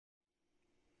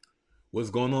What's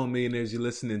going on, millionaires? You're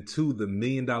listening to the $1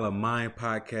 Million Mind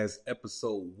Podcast,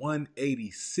 episode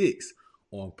 186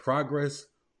 on progress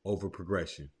over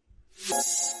progression.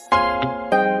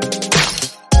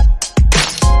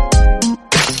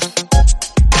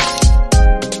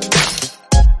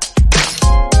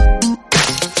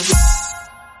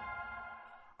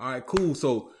 All right, cool.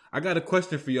 So I got a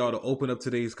question for y'all to open up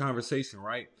today's conversation,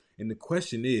 right? And the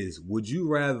question is, would you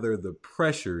rather the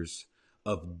pressures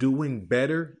of doing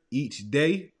better each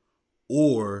day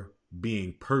or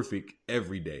being perfect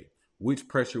every day? Which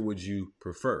pressure would you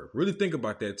prefer? Really think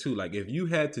about that too. Like if you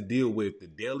had to deal with the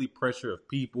daily pressure of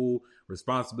people,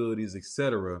 responsibilities,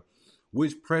 etc.,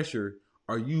 which pressure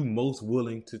are you most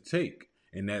willing to take?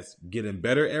 And that's getting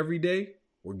better every day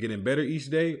or getting better each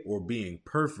day or being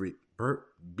perfect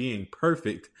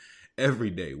every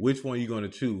day. Which one are you going to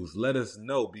choose? Let us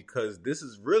know, because this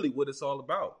is really what it's all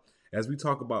about. As we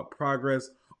talk about progress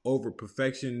over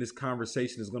perfection, this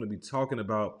conversation is going to be talking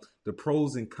about the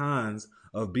pros and cons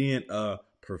of being a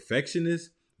perfectionist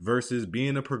versus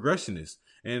being a progressionist.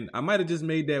 And I might have just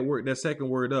made that second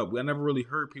word up. I never really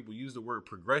heard people use the word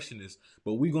progressionist,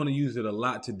 but we're going to use it a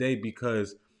lot today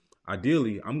because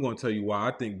ideally, I'm going to tell you why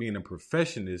I think being a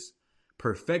perfectionist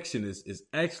is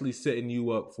actually setting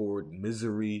you up for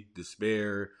misery,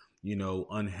 despair,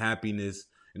 unhappiness,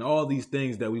 and all these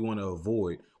things that we want to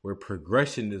avoid, where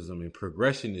progressionists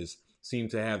seem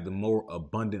to have the more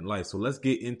abundant life. So let's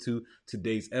get into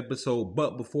today's episode.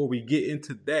 But before we get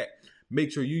into that,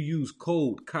 make sure you use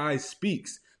code Kai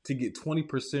Speaks to get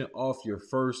 20% off your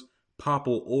first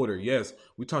Popple order. Yes,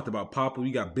 we talked about Popple.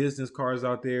 You got business cards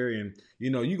out there, and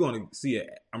you're going to see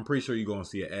it. I'm pretty sure you're going to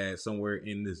see an ad somewhere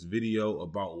in this video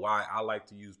about why I like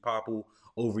to use Popple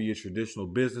over your traditional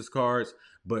business cards.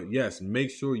 But yes, make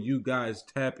sure you guys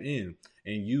tap in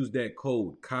and use that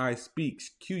code Kai Speaks,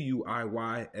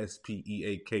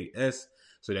 QUIYSPEAKS,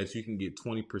 so that you can get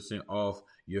 20% off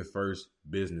your first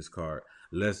business card.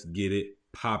 Let's get it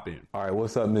popping. All right,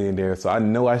 what's up, millionaire? So I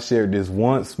know I shared this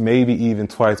once, maybe even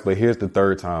twice, but here's the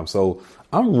third time. So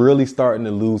I'm really starting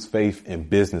to lose faith in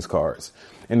business cards.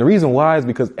 And the reason why is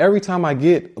because every time I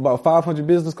get about 500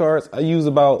 business cards, I use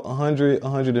about 100,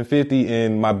 150,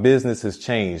 and my business has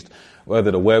changed.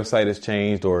 Whether the website has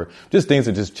changed or just things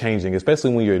are just changing,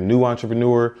 especially when you're a new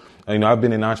entrepreneur. I've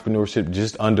been in entrepreneurship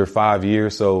just under 5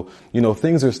 years. So,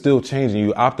 things are still changing.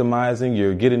 You're optimizing,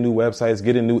 you're getting new websites,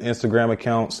 getting new Instagram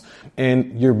accounts,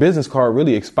 and your business card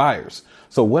really expires.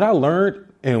 So what I learned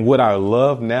and what I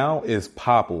love now is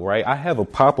Popple, right? I have a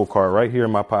Popple card right here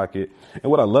in my pocket. And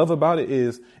what I love about it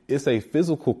is it's a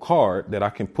physical card that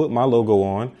I can put my logo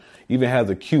on. Even has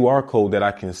a QR code that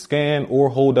I can scan or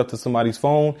hold up to somebody's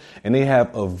phone. And they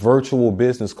have a virtual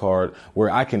business card where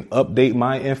I can update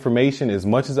my information as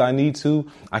much as I need to.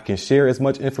 I can share as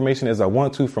much information as I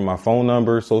want to from my phone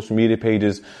number, social media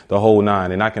pages, the whole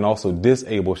nine. And I can also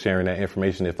disable sharing that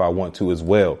information if I want to as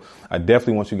well. I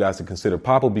definitely want you guys to consider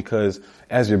Popple, because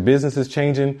as your business is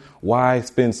changing, why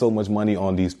spend so much money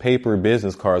on these paper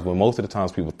business cards when most of the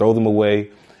times people throw them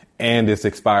away and it's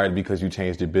expired because you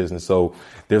changed your business? So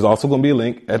there's also going to be a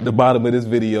link at the bottom of this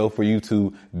video for you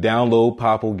to download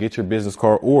Popple, get your business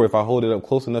card, or if I hold it up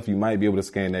close enough, you might be able to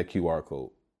scan that QR code.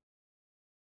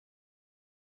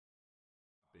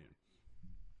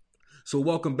 So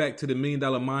welcome back to the $1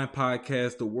 Million Mind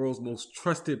Podcast, the world's most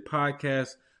trusted podcast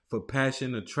for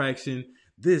passion, attraction.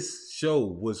 This show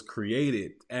was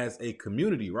created as a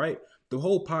community, right? The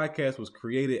whole podcast was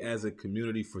created as a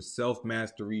community for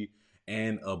self-mastery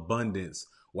and abundance,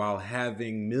 while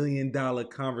having $1 million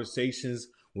conversations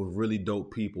with really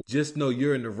dope people. Just know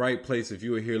you're in the right place if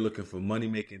you are here looking for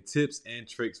money-making tips and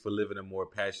tricks for living a more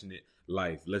passionate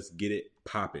life. Let's get it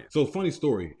popping. So, funny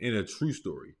story and a true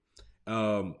story.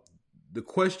 The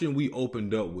question we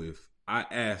opened up with, I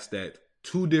asked that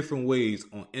 2 different ways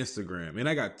on Instagram, and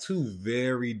I got 2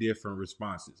 very different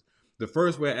responses. The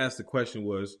first way I asked the question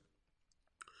was,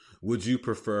 would you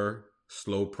prefer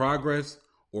slow progress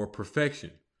or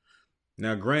perfection?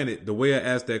 Now, granted, the way I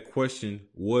asked that question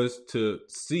was to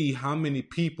see how many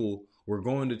people were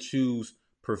going to choose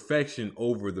perfection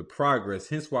over the progress.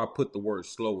 Hence why I put the word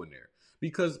slow in there.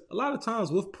 Because a lot of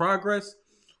times with progress,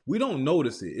 we don't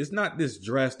notice it. It's not this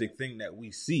drastic thing that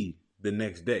we see the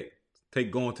next day.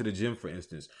 Take going to the gym, for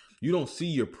instance. You don't see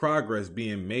your progress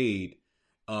being made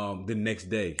the next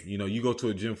day. You go to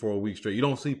a gym for a week straight. You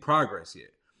don't see progress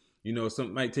yet.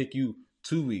 Something might take you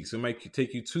 2 weeks. It might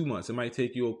take you 2 months. It might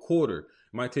take you a quarter.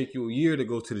 It might take you a year to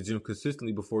go to the gym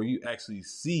consistently before you actually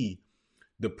see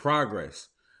the progress.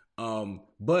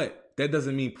 But that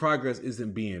doesn't mean progress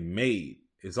isn't being made.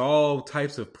 it's all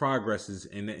types of progresses,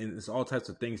 and it's all types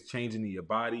of things changing in your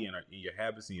body and in your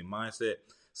habits and your mindset.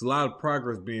 It's a lot of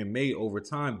progress being made over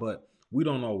time, but we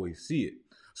don't always see it.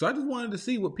 So I just wanted to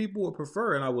see what people would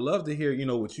prefer, and I would love to hear,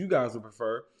 what you guys would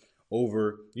prefer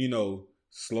over,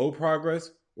 slow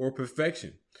progress or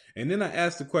perfection. And then I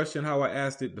asked the question how I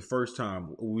asked it the first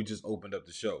time we just opened up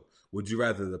the show. Would you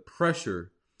rather the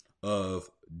pressure of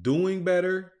doing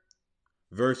better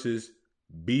versus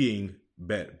being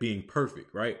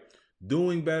perfect, right?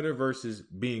 Doing better versus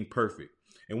being perfect.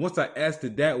 And once I asked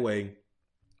it that way,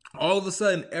 all of a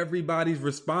sudden everybody's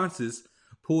responses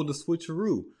pulled a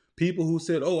switcheroo. People who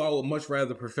said, "Oh, I would much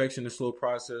rather perfection and slow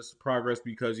progress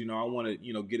because I want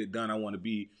to get it done. I want to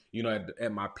be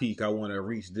at my peak. I want to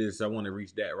reach this. I want to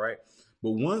reach that." Right.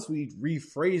 But once we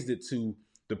rephrased it to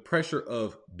the pressure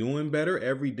of doing better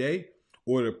every day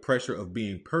or the pressure of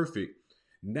being perfect,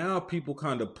 now people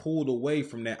kind of pulled away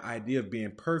from that idea of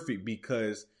being perfect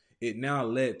because it now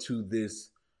led to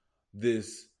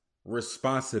this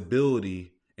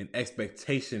responsibility and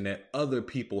expectation that other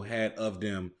people had of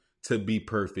them to be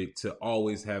perfect, to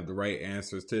always have the right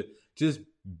answers, to just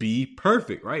be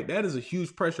perfect, right? That is a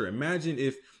huge pressure. Imagine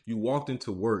if you walked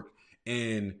into work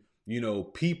and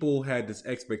people had this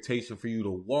expectation for you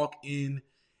to walk in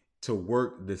to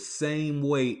work the same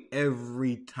way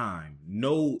every time.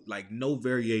 No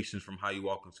variations from how you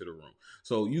walk into the room.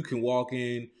 So you can walk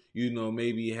in,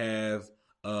 maybe have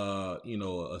a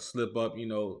slip up,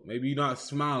 maybe you're not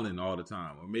smiling all the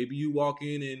time, or maybe you walk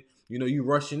in and you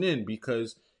rushing in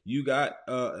because you got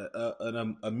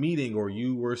a meeting or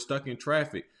you were stuck in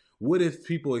traffic. What if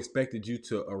people expected you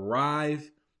to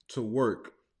arrive to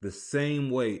work the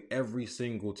same way every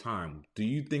single time? Do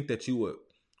you think that you would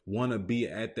want to be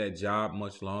at that job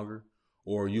much longer,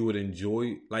 or you would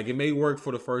enjoy, like, it may work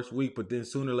for the first week, but then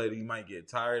sooner or later you might get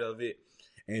tired of it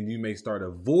and you may start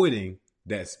avoiding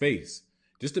that space?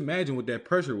 Just imagine what that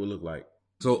pressure would look like.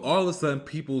 So all of a sudden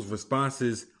people's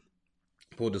responses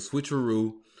pulled the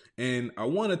switcheroo, and I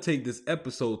want to take this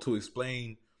episode to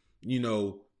explain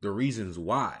the reasons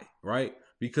why, right?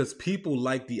 Because people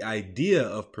like the idea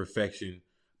of perfection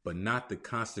but not the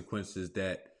consequences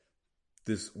that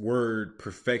this word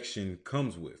perfection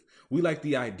comes with. We like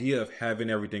the idea of having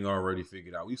everything already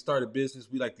figured out. We start a business.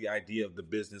 We like the idea of the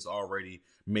business already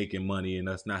making money and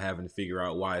us not having to figure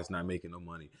out why it's not making no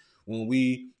money. When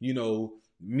we,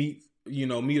 meet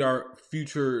our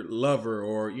future lover,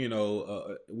 or,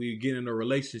 we get in a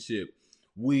relationship,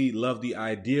 we love the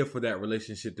idea for that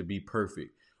relationship to be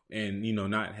perfect and,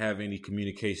 not have any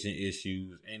communication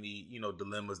issues, any,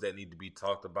 dilemmas that need to be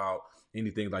talked about,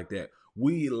 anything like that.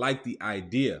 We like the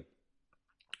idea.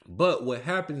 But what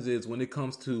happens is when it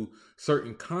comes to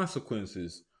certain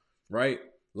consequences, right?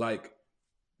 Like,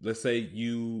 let's say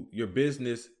your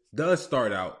business does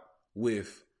start out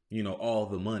with, all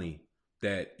the money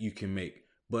that you can make.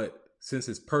 But since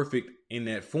it's perfect in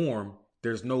that form,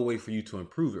 there's no way for you to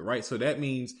improve it, right? So that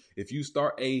means if you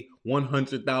start a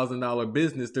 $100,000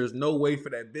 business, there's no way for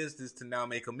that business to now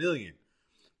make $1 million.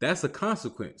 That's a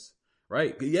consequence,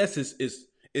 right? Yes,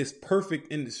 it's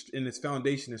perfect in its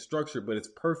foundation and structure, but it's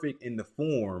perfect in the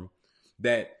form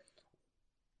that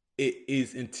it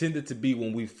is intended to be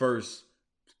when we first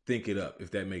think it up,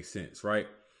 if that makes sense, right?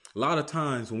 A lot of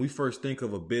times when we first think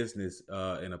of a business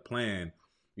and a plan,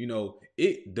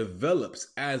 it develops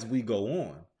as we go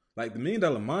on. Like the $1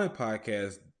 Million Mind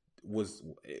podcast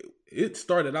it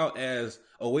started out as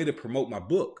a way to promote my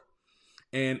book.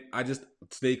 And I just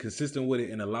stayed consistent with it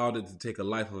and allowed it to take a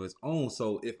life of its own.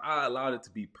 So if I allowed it to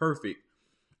be perfect,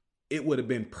 it would have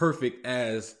been perfect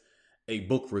as a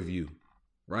book review,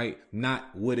 right?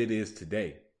 Not what it is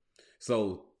today.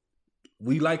 So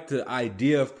we like the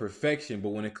idea of perfection, but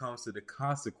when it comes to the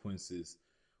consequences,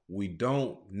 we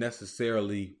don't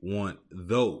necessarily want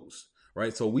those,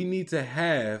 right? So we need to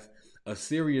have a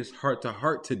serious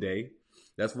heart-to-heart today.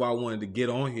 That's why I wanted to get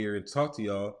on here and talk to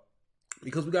y'all,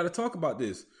 because we got to talk about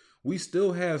this. We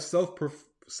still have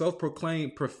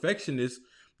self-proclaimed perfectionists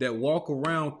that walk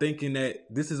around thinking that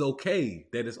this is okay,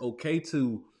 that it's okay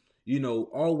to,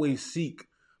 always seek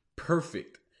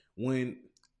perfect. When,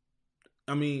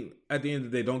 I mean, at the end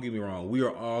of the day, don't get me wrong, we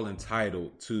are all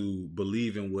entitled to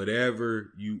believe in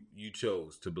whatever you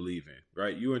chose to believe in,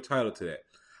 right? You're entitled to that.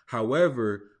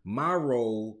 However, my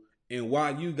role, and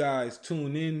why you guys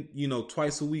tune in,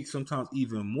 twice a week, sometimes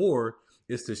even more,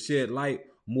 is to shed light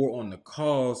more on the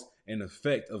cause and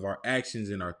effect of our actions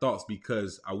and our thoughts,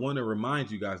 because I want to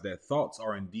remind you guys that thoughts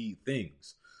are indeed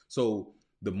things. So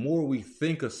the more we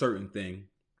think a certain thing,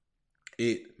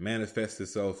 it manifests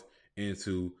itself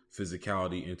into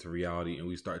physicality, into reality, and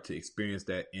we start to experience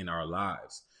that in our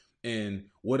lives. And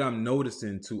what I'm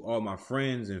noticing to all my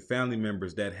friends and family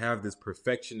members that have this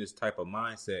perfectionist type of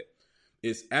mindset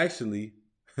is actually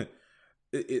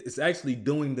it's actually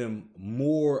doing them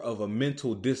more of a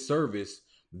mental disservice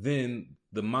than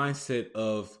the mindset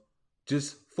of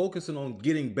just focusing on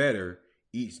getting better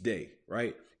each day,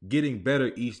 right? Getting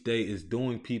better each day is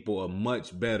doing people a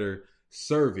much better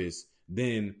service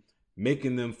than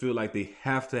making them feel like they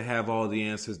have to have all the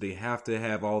answers, they have to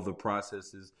have all the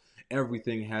processes,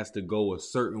 everything has to go a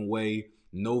certain way,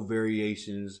 no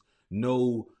variations,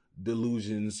 no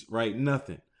delusions, right?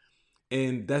 Nothing.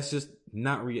 And that's just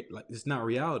not like it's not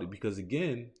reality, because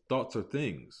again, thoughts are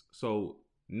things. So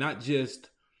not just,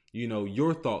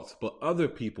 your thoughts, but other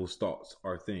people's thoughts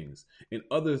are things, and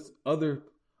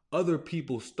other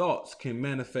people's thoughts can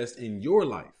manifest in your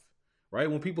life, right?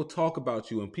 When people talk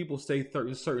about you and people say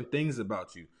certain things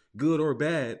about you, good or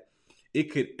bad,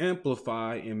 it could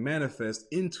amplify and manifest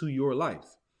into your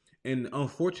life. And the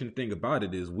unfortunate thing about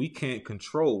it is we can't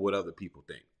control what other people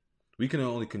think. We can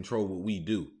only control what we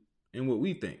do and what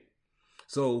we think.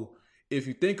 So if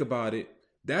you think about it,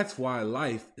 that's why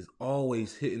life is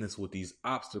always hitting us with these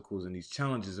obstacles and these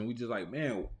challenges. And we just like,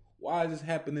 man, why is this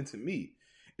happening to me?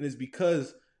 And it's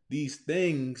because these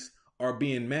things are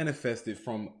being manifested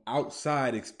from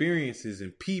outside experiences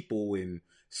and people and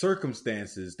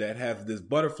circumstances that have this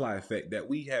butterfly effect that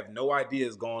we have no idea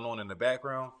is going on in the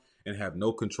background and have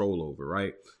no control over,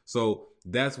 right? So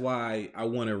that's why I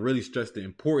want to really stress the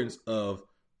importance of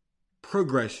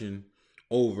progression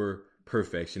over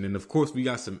perfection. And of course, we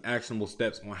got some actionable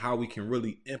steps on how we can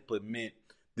really implement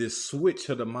this switch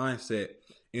of the mindset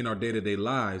in our day-to-day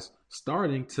lives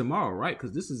starting tomorrow, right?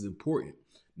 Because this is important.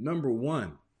 Number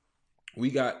one, we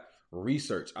got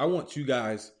research. I want you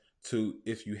guys to,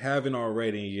 if you haven't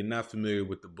already and you're not familiar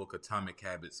with the book Atomic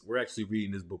Habits, we're actually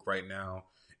reading this book right now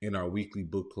in our weekly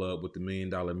book club with the $1 Million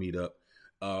Meetup.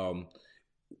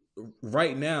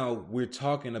 Right now, we're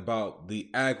talking about the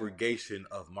aggregation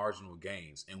of marginal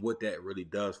gains and what that really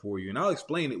does for you. And I'll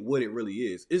explain it, what it really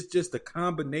is. It's just a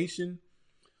combination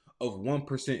of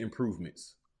 1%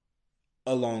 improvements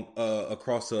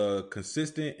across a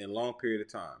consistent and long period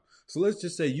of time. So let's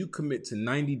just say you commit to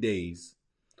 90 days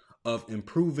of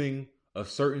improving a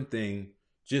certain thing,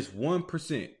 just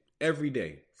 1% every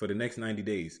day for the next 90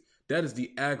 days. That is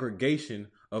the aggregation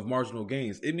of marginal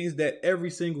gains. It means that every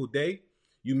single day,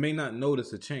 you may not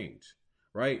notice a change,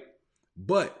 right?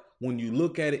 But when you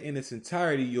look at it in its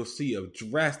entirety, you'll see a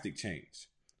drastic change.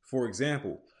 For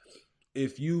example,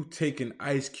 if you take an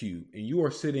ice cube and you are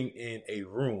sitting in a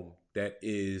room that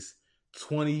is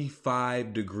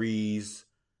 25 degrees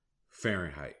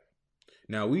Fahrenheit.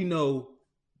 Now we know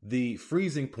the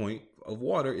freezing point of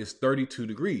water is 32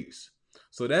 degrees.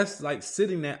 So that's like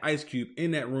sitting that ice cube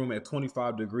in that room at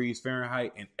 25 degrees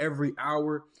Fahrenheit, and every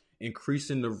hour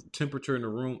increasing the temperature in the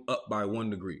room up by 1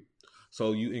 degree.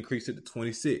 So you increase it to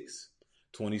 26,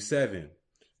 27,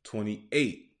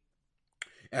 28.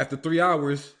 After 3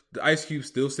 hours, the ice cube's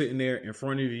still sitting there in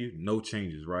front of you, no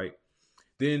changes, right?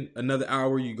 Then another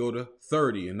hour, you go to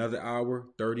 30, another hour,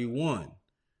 31.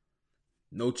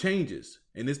 No changes.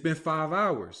 And it's been 5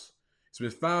 hours. It's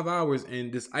been 5 hours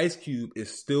and this ice cube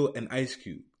is still an ice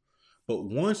cube. But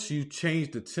once you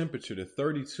change the temperature to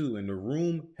 32 and the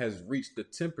room has reached the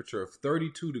temperature of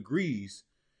 32 degrees,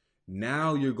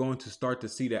 now you're going to start to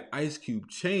see that ice cube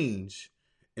change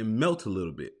and melt a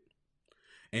little bit.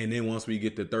 And then once we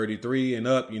get to 33 and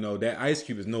up, that ice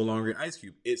cube is no longer an ice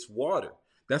cube. It's water.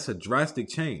 That's a drastic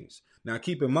change. Now,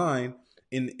 keep in mind,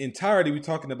 in entirety, we're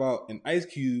talking about an ice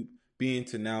cube being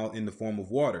to now in the form of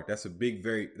water. That's a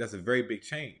very big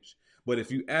change. But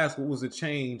if you ask what was the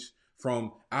change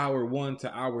from hour 1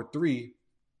 to hour 3,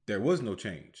 there was no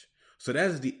change. So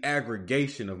that is the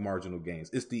aggregation of marginal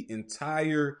gains. It's the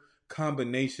entire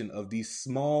combination of these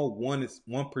small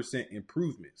 1%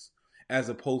 improvements, as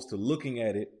opposed to looking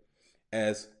at it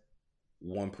as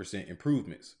 1%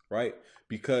 improvements, right?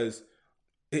 Because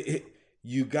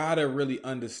you gotta really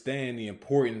understand the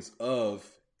importance of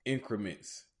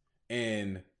increments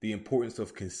and the importance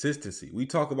of consistency. We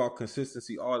talk about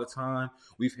consistency all the time.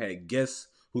 We've had guests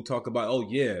who talk about, oh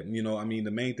yeah,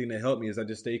 the main thing that helped me is I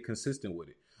just stayed consistent with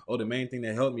it. Oh, the main thing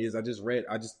that helped me is I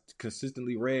just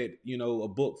consistently read, a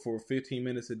book for 15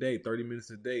 minutes a day, 30 minutes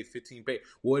a day, 15 pages,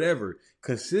 whatever.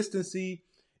 Consistency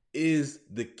is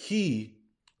the key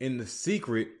and the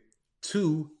secret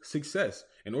to success.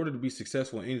 In order to be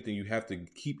successful in anything, you have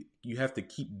to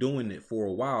keep doing it for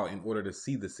a while in order to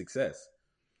see the success,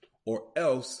 or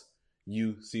else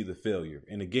you see the failure.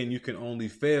 And again, you can only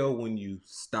fail when you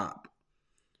stop,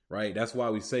 right? That's why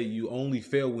we say you only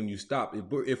fail when you stop.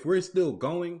 If we're still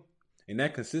going and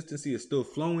that consistency is still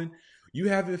flowing, you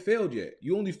haven't failed yet.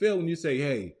 You only fail when you say,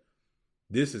 hey,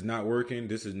 this is not working.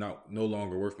 This is no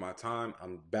longer worth my time.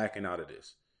 I'm backing out of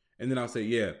this. And then I'll say,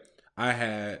 yeah, I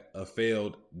had a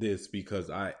failed this because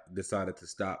I decided to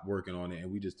stop working on it,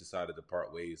 and we just decided to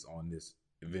part ways on this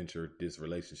venture, this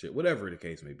relationship, whatever the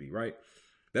case may be, right?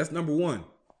 That's number one.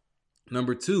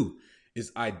 Number two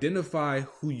is identify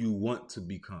who you want to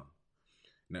become.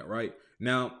 Now, right?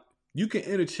 Now, you can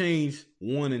interchange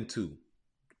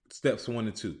steps one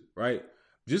and two, right?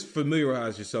 Just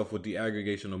familiarize yourself with the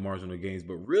aggregation of marginal gains,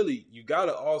 but really you got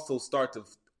to also start to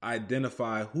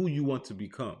identify who you want to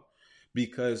become,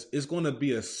 because it's going to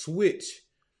be a switch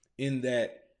in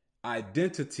that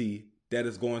identity that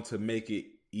is going to make it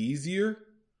easier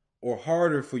or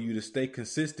harder for you to stay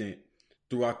consistent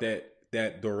throughout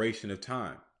that duration of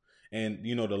time. And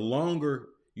the longer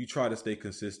you try to stay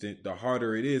consistent, the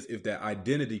harder it is if that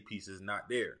identity piece is not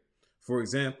there. For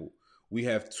example, we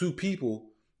have two people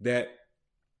that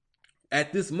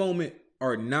at this moment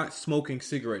are not smoking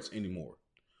cigarettes anymore.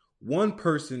 One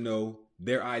person, though,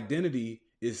 their identity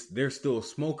is they're still a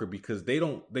smoker because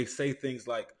they say things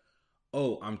like,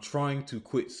 oh, I'm trying to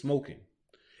quit smoking.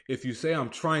 If you say I'm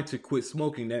trying to quit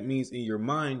smoking, that means in your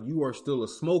mind, you are still a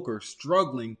smoker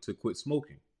struggling to quit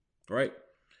smoking, right?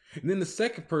 And then the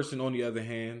second person, on the other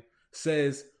hand,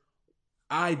 says,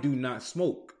 I do not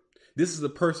smoke. This is a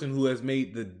person who has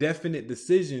made the definite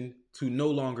decision to no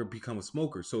longer become a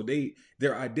smoker. So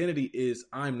their identity is,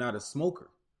 I'm not a smoker,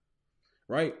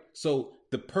 right? So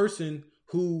the person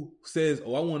who says,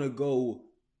 oh, I want to go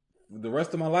the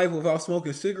rest of my life without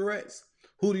smoking cigarettes,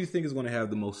 who do you think is going to have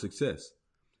the most success?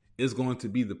 It's going to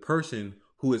be the person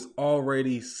who has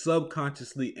already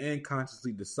subconsciously and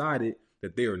consciously decided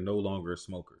that they are no longer a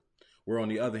smoker. Where on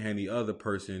the other hand, the other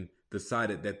person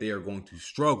decided that they are going to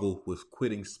struggle with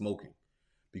quitting smoking.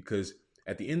 Because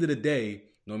at the end of the day,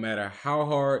 no matter how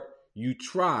hard you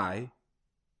try,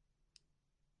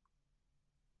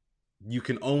 you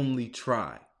can only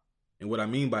try. And what I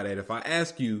mean by that, if I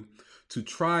ask you to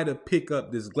try to pick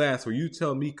up this glass, or you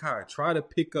tell me, Kai, try to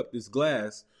pick up this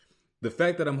glass, the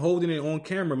fact that I'm holding it on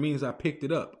camera means I picked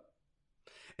it up.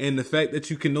 And the fact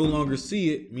that you can no longer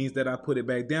see it means that I put it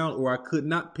back down, or I could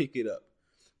not pick it up.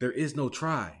 There is no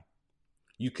try.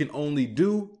 You can only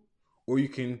do, or you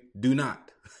can do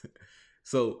not.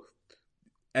 So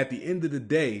at the end of the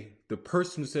day, the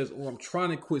person who says, oh, I'm trying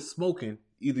to quit smoking,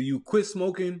 either you quit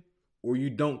smoking or you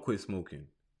don't quit smoking.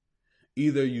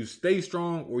 Either you stay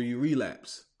strong or you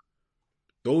relapse.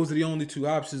 Those are the only two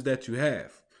options that you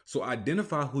have. So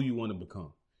identify who you want to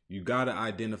become. You got to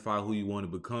identify who you want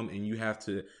to become, and you have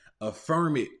to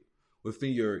affirm it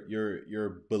within your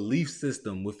belief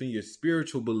system, within your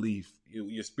spiritual belief,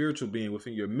 your spiritual being,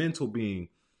 within your mental being,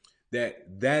 that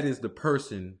is the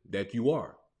person that you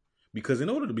are. Because in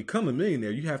order to become a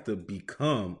millionaire, you have to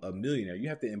become a millionaire. You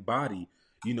have to embody,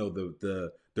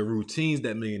 the routines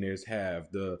that millionaires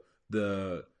have,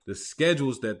 the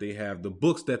schedules that they have, the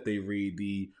books that they read,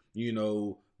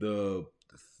 the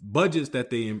budgets that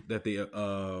they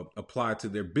apply to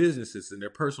their businesses and their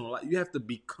personal life. You have to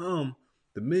become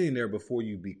the millionaire before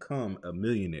you become a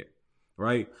millionaire,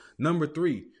 right? Number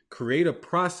 3, create a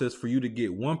process for you to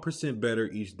get 1% better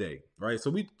each day, right? So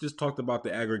we just talked about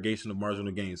the aggregation of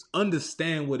marginal gains.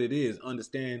 Understand what it is.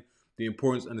 Understand the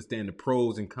importance. Understand the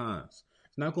pros and cons.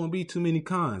 It's not going to be too many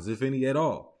cons, if any at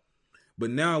all. But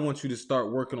now I want you to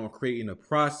start working on creating a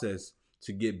process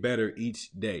to get better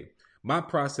each day. My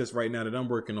process right now that I'm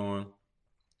working on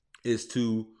is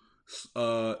to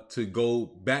go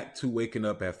back to waking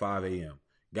up at 5 a.m.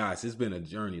 Guys, it's been a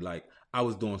journey. Like, I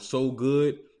was doing so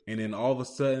good, and then all of a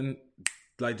sudden,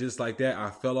 like just like that, I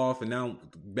fell off, and now I'm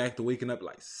back to waking up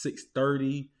like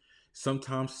 6:30,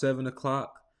 sometimes 7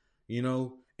 o'clock,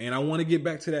 and I want to get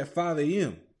back to that 5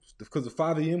 a.m. because the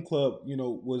 5 a.m. club,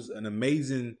 was an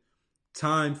amazing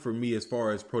time for me as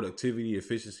far as productivity,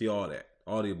 efficiency, all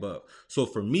the above. So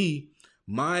for me,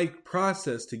 my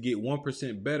process to get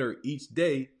 1% better each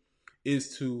day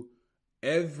is to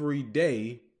every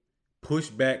day push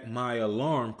back my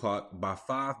alarm clock by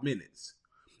 5 minutes.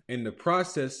 And the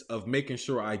process of making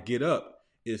sure I get up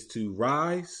is to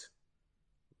rise,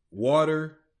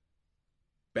 water,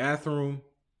 bathroom,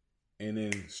 and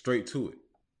then straight to it.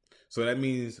 So that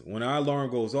means when our alarm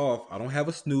goes off, I don't have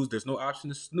a snooze. There's no option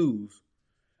to snooze.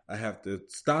 I have to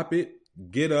stop it,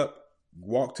 get up,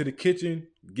 walk to the kitchen,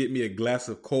 get me a glass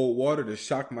of cold water to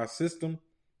shock my system,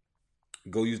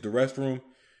 go use the restroom,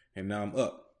 and now I'm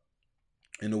up.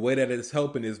 And the way that it's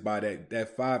helping is by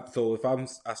that 5. So if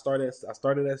I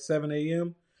started at 7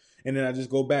 a.m. and then I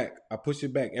just go back, I push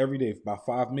it back every day by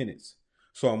 5 minutes.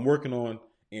 So I'm working on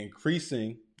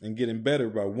increasing and getting better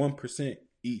by 1%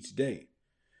 each day.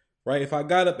 Right? If I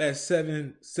got up at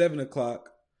 7 o'clock,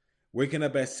 waking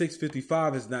up at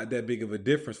 6:55 is not that big of a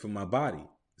difference for my body.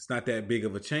 It's not that big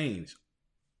of a change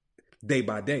day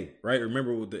by day, right?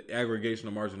 Remember with the aggregation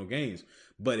of marginal gains,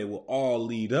 but it will all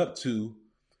lead up to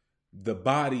the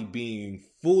body being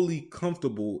fully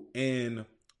comfortable and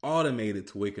automated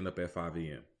to waking up at 5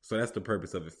 a.m. So that's the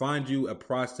purpose of it. Find you a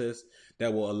process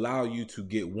that will allow you to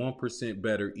get 1%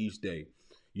 better each day.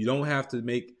 You don't have to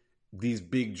make these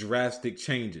big drastic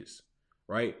changes,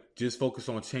 right? Just focus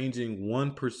on changing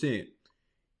 1%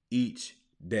 each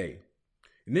day.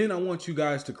 And then I want you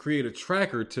guys to create a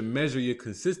tracker to measure your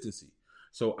consistency.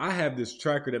 So I have this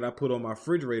tracker that I put on my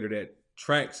refrigerator that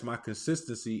tracks my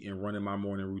consistency in running my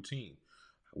morning routine.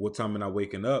 What time am I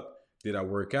waking up? Did I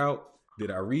work out? Did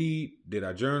I read? Did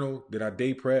I journal? Did I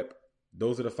day prep?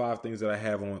 Those are the 5 things that I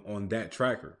have on that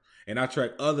tracker. And I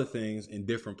track other things in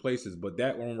different places, but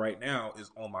that one right now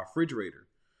is on my refrigerator.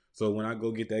 So when I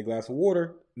go get that glass of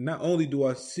water, not only do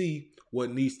I see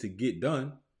what needs to get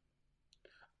done,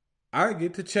 I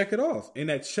get to check it off. And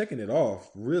that checking it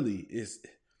off really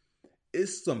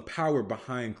is some power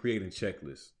behind creating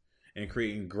checklists and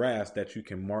creating graphs that you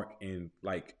can mark in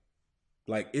like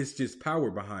it's just power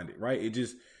behind it, right? It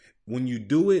just, when you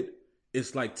do it,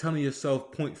 it's like telling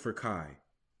yourself, point for Kai,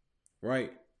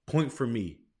 right? Point for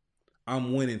me.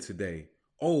 I'm winning today.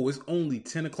 Oh, it's only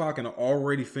 10 o'clock and I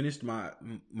already finished my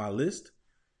list.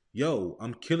 Yo,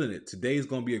 I'm killing it. Today's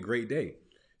going to be a great day.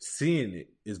 Seeing it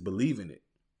is believing it.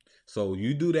 So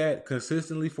you do that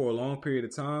consistently for a long period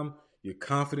of time, your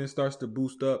confidence starts to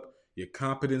boost up, your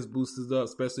competence boosts up,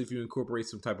 especially if you incorporate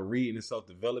some type of reading and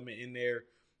self-development in there,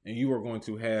 and you are going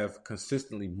to have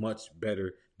consistently much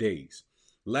better days.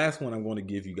 Last one I'm going to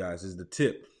give you guys is the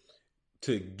tip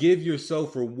to give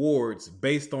yourself rewards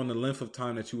based on the length of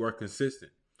time that you are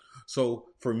consistent. So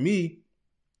for me,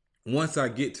 once I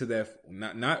get to that,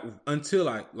 not until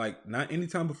I, like, not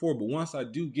anytime before, but once I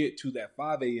do get to that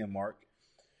 5 a.m. mark,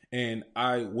 and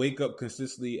I wake up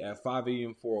consistently at 5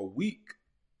 a.m. for a week,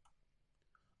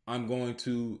 I'm going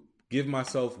to give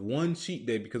myself one cheat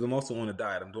day because I'm also on a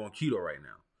diet. I'm doing keto right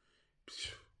now.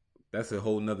 That's a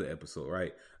whole nother episode,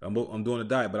 right? I'm doing a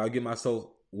diet, but I'll give myself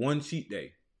one cheat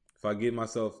day. If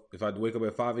I wake up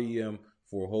at 5 a.m.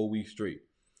 for a whole week straight.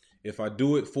 If I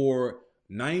do it for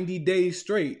 90 days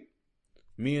straight,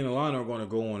 me and Alana are going to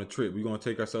go on a trip. We're going to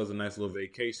take ourselves a nice little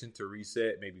vacation to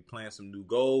reset, maybe plan some new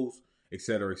goals,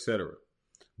 etc., etc.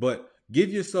 But give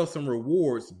yourself some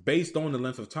rewards based on the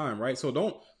length of time, right?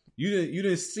 So you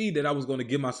didn't see that I was going to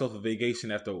give myself a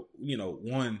vacation after,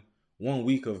 one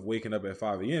week of waking up at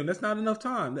 5 a.m. That's not enough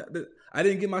time. I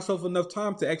didn't give myself enough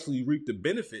time to actually reap the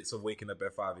benefits of waking up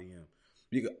at 5 a.m.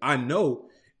 Because I know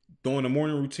during the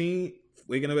morning routine,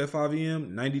 waking up at 5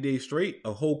 a.m., 90 days straight,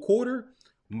 a whole quarter,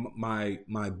 my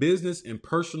business and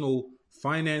personal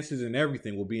finances and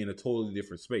everything will be in a totally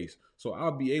different space. So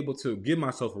I'll be able to give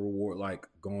myself a reward like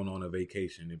going on a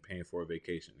vacation and paying for a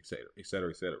vacation, et cetera, et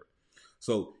cetera, et cetera.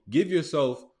 So give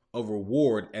yourself a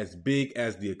reward as big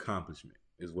as the accomplishment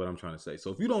is what I'm trying to say. So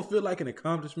if you don't feel like an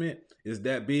accomplishment is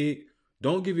that big,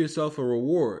 don't give yourself a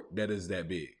reward that is that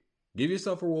big. Give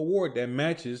yourself a reward that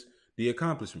matches the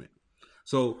accomplishment.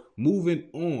 So moving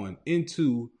on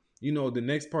into, the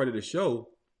next part of the show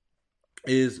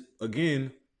is,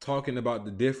 again, talking about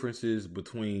the differences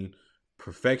between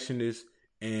perfectionists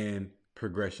and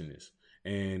progressionists.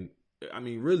 And I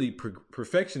mean, really,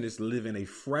 perfectionists live in a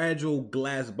fragile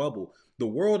glass bubble. The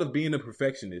world of being a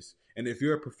perfectionist, and if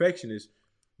you're a perfectionist,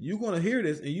 you're going to hear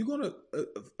this and you're going to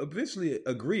eventually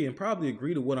agree and probably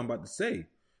agree to what I'm about to say.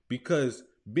 Because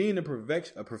being a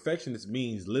perfectionist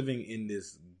means living in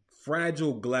this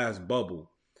fragile glass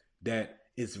bubble that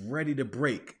is ready to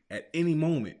break at any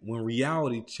moment when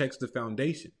reality checks the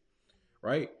foundation,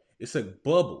 right? It's a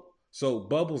bubble. So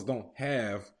bubbles don't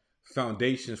have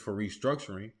foundations for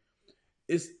restructuring.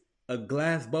 It's a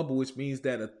glass bubble, which means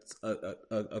that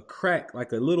a crack,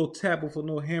 like a little tap with a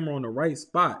little hammer on the right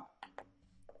spot,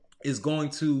 is going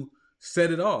to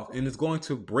set it off and it's going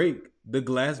to break the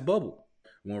glass bubble.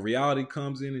 When reality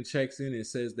comes in and checks in and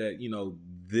says that,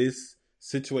 this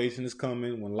situation is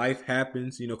coming, when life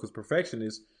happens, because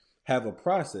perfectionists have a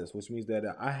process, which means that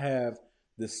I have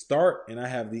the start and I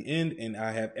have the end and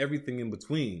I have everything in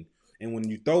between. And when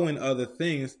you throw in other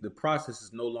things, the process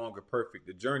is no longer perfect.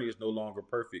 The journey is no longer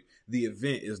perfect. The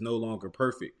event is no longer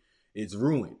perfect. It's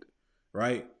ruined,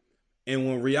 right? And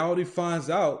when reality finds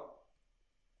out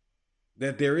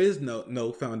that there is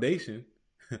no foundation,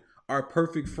 our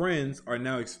perfect friends are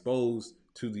now exposed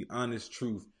to the honest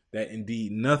truth that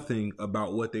indeed nothing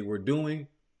about what they were doing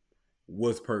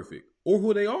was perfect or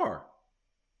who they are.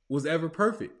 was ever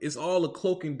perfect. It's all a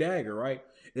cloak and dagger, right?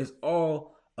 It's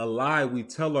all a lie we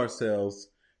tell ourselves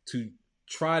to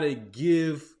try to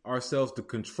give ourselves the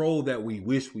control that we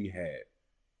wish we had,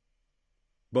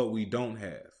 but we don't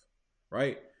have,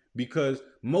 right? Because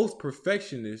most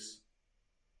perfectionists,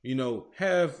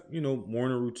 have,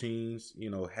 morning routines,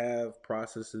 have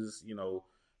processes,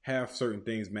 have certain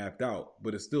things mapped out,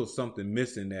 but it's still something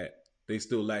missing that they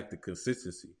still lack the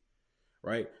consistency,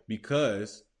 right?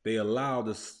 Because they allow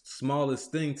the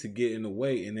smallest thing to get in the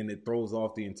way and then it throws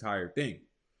off the entire thing.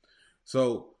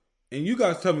 So, and you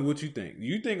guys tell me what you think. Do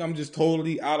you think I'm just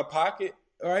totally out of pocket,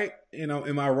 right?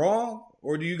 Am I wrong?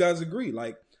 Or do you guys agree?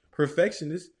 Like,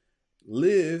 perfectionists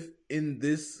live in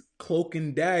this cloak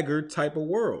and dagger type of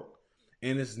world.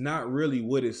 And it's not really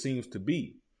what it seems to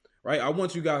be, right? I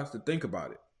want you guys to think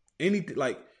about it.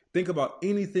 Think about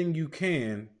anything you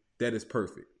can that is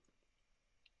perfect.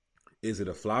 Is it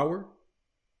a flower?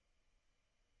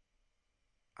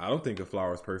 I don't think a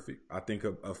flower is perfect. I think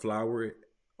a flower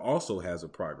also has a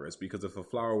progress, because if a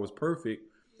flower was perfect,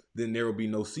 then there would be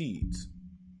no seeds,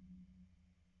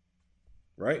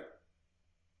 right?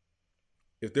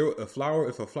 If a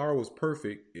flower was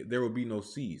perfect, there would be no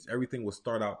seeds. Everything would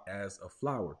start out as a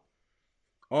flower.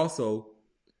 Also,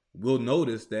 we'll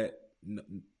notice that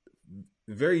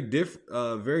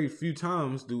very few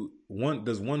times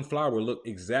does one flower look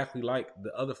exactly like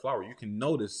the other flower. You can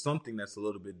notice something that's a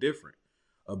little bit different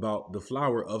about the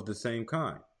flower of the same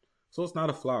kind. So it's not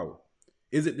a flower.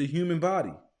 Is it the human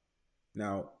body?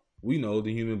 Now, we know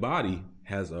the human body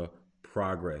has a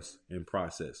progress and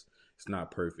process. It's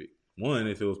not perfect. One,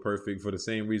 if it was perfect for the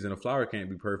same reason a flower can't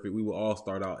be perfect, we will all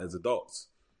start out as adults,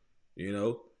 in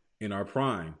our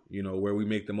prime, where we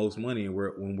make the most money and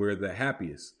when we're the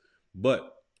happiest.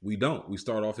 But we don't. We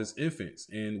start off as infants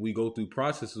and we go through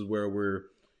processes where we're,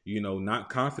 not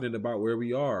confident about where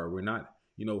we are. We're not,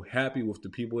 happy with the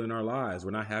people in our lives.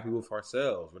 We're not happy with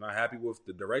ourselves. We're not happy with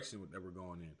the direction that we're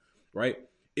going in, right?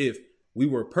 If we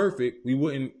were perfect, we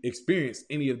wouldn't experience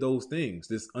any of those things.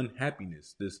 This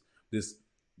unhappiness, this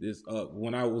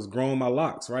when I was growing my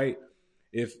locks, right?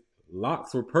 If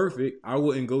locks were perfect, I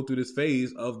wouldn't go through this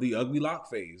phase of the ugly lock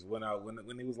phase when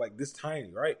it was like this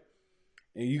tiny, right?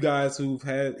 And you guys who've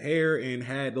had hair and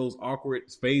had those awkward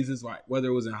phases, like whether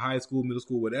it was in high school, middle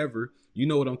school, whatever, you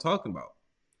know what I'm talking about.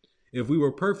 If we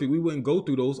were perfect, we wouldn't go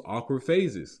through those awkward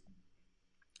phases.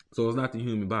 So it's not the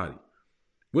human body.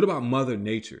 What about Mother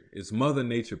Nature? Is Mother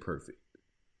Nature perfect?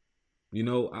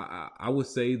 I would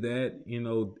say that,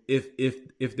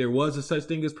 if there was a such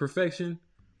thing as perfection,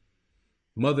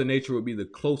 Mother Nature would be the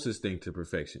closest thing to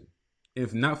perfection.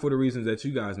 If not for the reasons that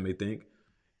you guys may think,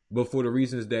 but for the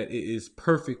reasons that it is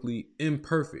perfectly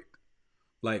imperfect.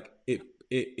 Like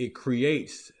it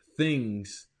creates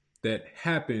things that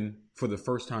happen for the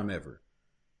first time ever.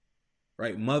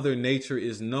 Right? Mother Nature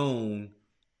is known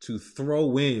to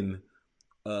throw in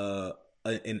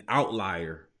an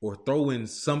outlier or throw in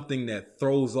something that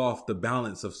throws off the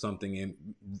balance of something and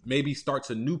maybe starts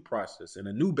a new process and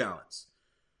a new balance.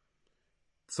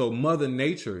 So Mother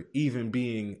Nature, even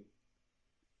being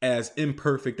as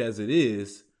imperfect as it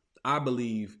is, I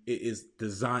believe it is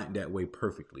designed that way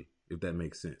perfectly, if that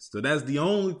makes sense. So that's the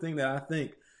only thing that I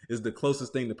think is the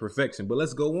closest thing to perfection. But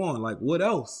let's go on. Like, what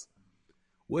else?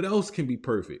 What else can be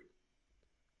perfect?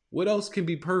 What else can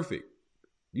be perfect?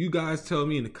 You guys tell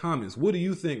me in the comments. What do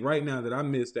you think right now that I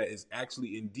missed that is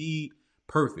actually indeed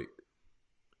perfect?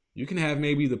 You can have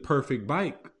maybe the perfect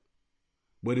bike,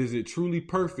 but is it truly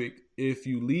perfect? If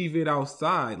you leave it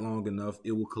outside long enough,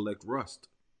 it will collect rust.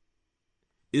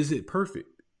 Is it perfect?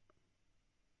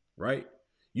 Right?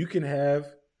 You can have,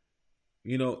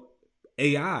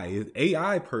 AI. Is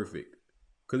AI perfect?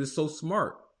 Because it's so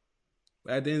smart.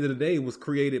 At the end of the day, it was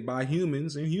created by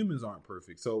humans, and humans aren't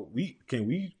perfect. So can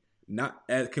we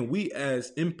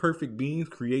as imperfect beings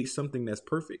create something that's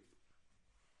perfect?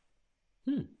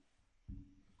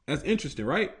 That's interesting,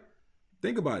 right?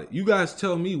 Think about it. You guys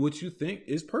tell me what you think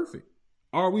is perfect.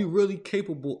 Are we really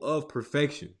capable of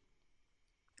perfection?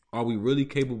 Are we really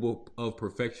capable of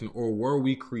perfection, or were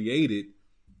we created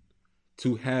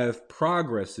to have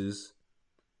progresses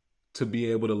to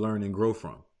be able to learn and grow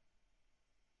from?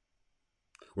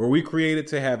 Were we created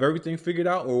to have everything figured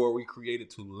out, or were we created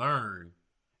to learn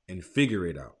and figure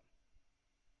it out?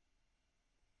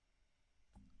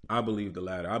 I believe the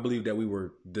latter. I believe that we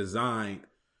were designed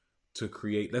to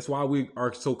create. That's why we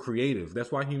are so creative.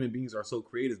 That's why human beings are so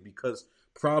creative, because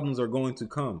problems are going to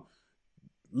come.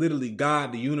 Literally,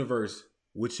 God, the universe,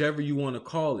 whichever you want to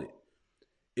call it,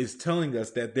 is telling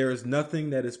us that there is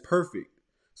nothing that is perfect.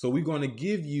 So we're going to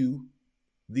give you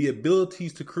the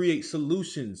abilities to create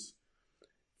solutions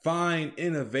find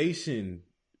innovation,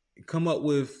 come up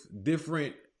with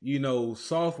different,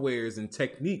 softwares and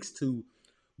techniques to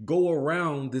go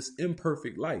around this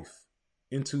imperfect life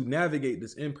and to navigate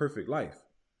this imperfect life.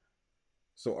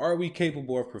 So are we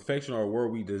capable of perfection, or were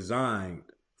we designed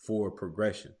for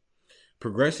progression?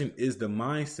 Progression is the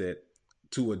mindset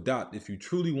to adopt if you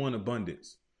truly want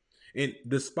abundance. And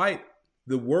despite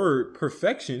the word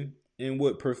perfection and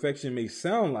what perfection may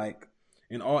sound like,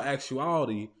 in all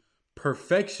actuality,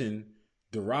 perfection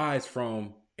derives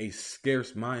from a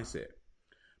scarce mindset.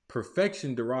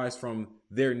 Perfection derives from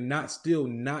there still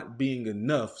not being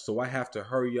enough, so I have to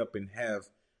hurry up and have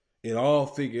it all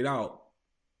figured out,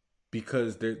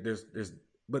 because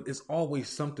but it's always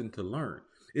something to learn.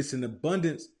 It's an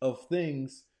abundance of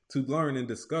things to learn and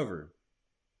discover.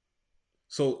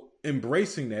 So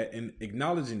embracing that and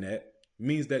acknowledging that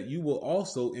means that you will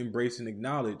also embrace and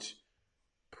acknowledge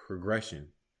progression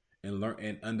and learn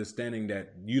and understanding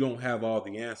that you don't have all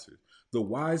the answers. The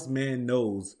wise man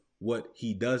knows what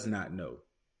he does not know.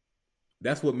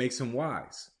 That's what makes him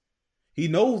wise. He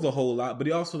knows a whole lot, but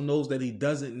he also knows that he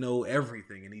doesn't know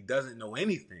everything, and he doesn't know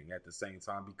anything at the same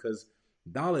time, because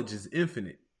knowledge is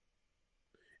infinite.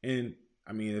 And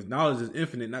I mean, if knowledge is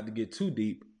infinite, not to get too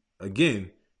deep, again,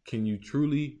 can you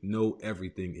truly know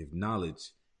everything if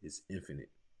knowledge is infinite?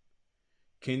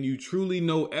 Can you truly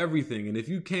know everything? And if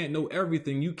you can't know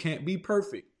everything, you can't be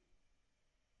perfect.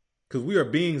 Because we are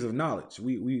beings of knowledge.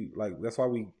 We that's why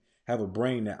we have a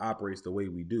brain that operates the way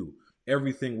we do.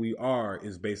 Everything we are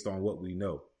is based on what we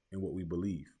know and what we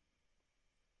believe.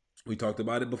 We talked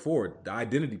about it before, the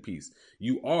identity piece.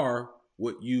 You are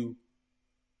what you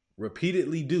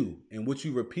repeatedly do, and what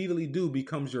you repeatedly do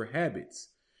becomes your habits,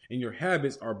 and your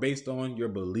habits are based on your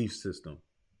belief system.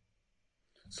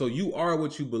 So you are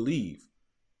what you believe.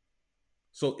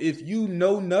 So if you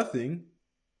know nothing,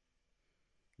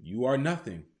 you are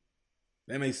nothing.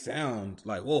 That may sound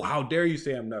like, whoa, how dare you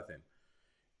say I'm nothing?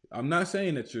 I'm not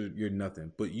saying that you're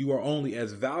nothing, but you are only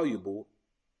as valuable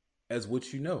as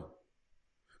what you know.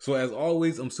 So as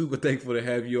always, I'm super thankful to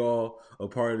have you all a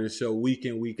part of the show week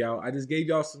in, week out. I just gave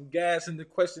y'all some gas, and the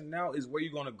question now is where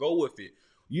you're going to go with it.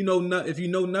 If you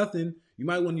know nothing, you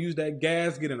might want to use that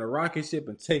gas, get in a rocket ship,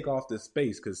 and take off to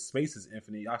space, because space is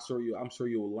infinite. I'm sure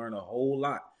you will learn a whole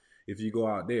lot if you go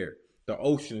out there. The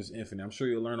ocean is infinite. I'm sure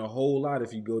you'll learn a whole lot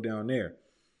if you go down there.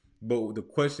 But the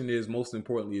question is, most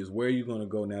importantly, is where are you going to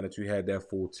go now that you had that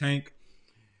full tank?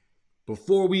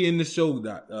 Before we end the show,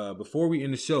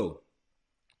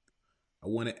 I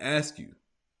want to ask you,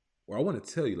 or I want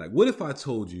to tell you, like, what if I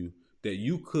told you that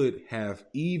you could have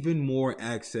even more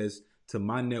access to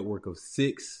my network of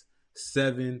 6,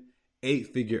 7,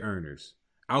 8-figure earners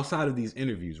outside of these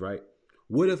interviews, right?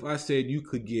 What if I said you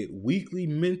could get weekly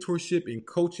mentorship and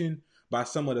coaching by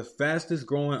some of the fastest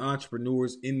growing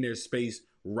entrepreneurs in their space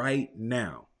right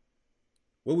now?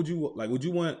 What would you like? Would you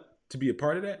want to be a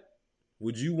part of that?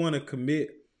 Would you want to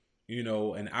commit,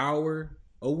 an hour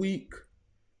a week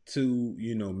to,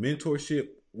 mentorship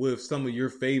with some of your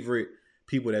favorite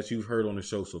people that you've heard on the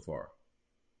show so far?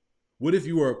 What if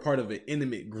you were a part of an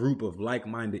intimate group of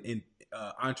like-minded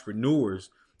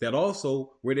entrepreneurs that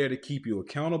also were there to keep you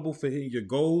accountable for hitting your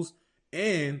goals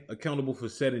and accountable for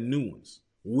setting new ones?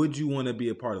 Would you want to be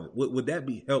a part of it? Would that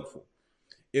be helpful?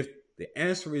 If the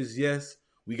answer is yes,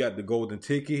 we got the golden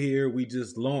ticket here. We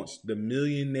just launched the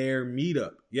Millionaire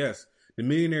Meetup. Yes, the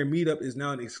Millionaire Meetup is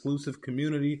now an exclusive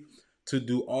community to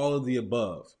do all of the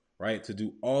above, right? To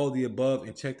do all the above.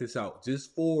 And check this out,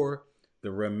 just for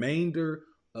the remainder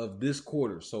of this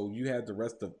quarter. So you have the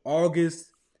rest of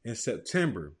August and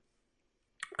September.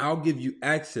 I'll give you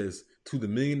access to the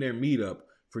Millionaire Meetup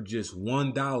for just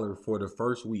 $1 for the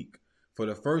first week. For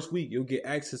the first week, you'll get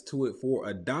access to it for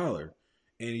 $1.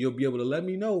 And you'll be able to let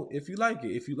me know if you like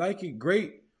it. If you like it,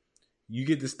 great. You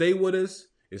get to stay with us.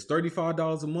 It's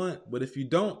 $35 a month. But if you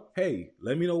don't, hey,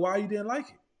 let me know why you didn't like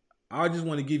it. I just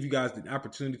want to give you guys the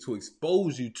opportunity to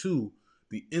expose you to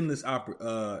the endless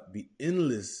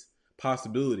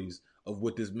possibilities of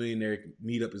what this Millionaire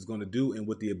Meetup is going to do and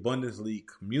what the Abundance League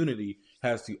community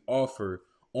has to offer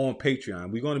on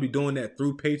Patreon. We're going to be doing that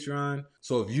through Patreon.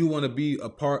 So if you want to be a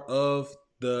part of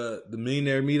the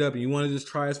Millionaire Meetup and you want to just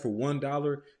try us for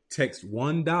 $1, text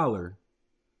 $1.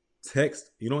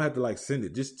 Text, you don't have to send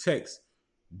it. Just text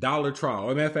dollar trial.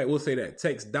 Or matter of fact, we'll say that.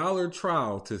 Text dollar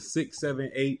trial to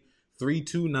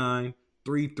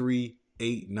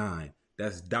 678-329-3389.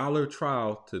 That's dollar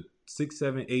trial to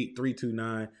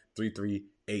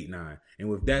 678-329-3389. And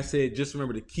with that said, just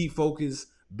remember to keep focus,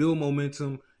 build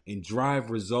momentum, and drive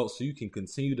results so you can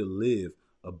continue to live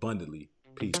abundantly.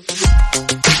 Peace.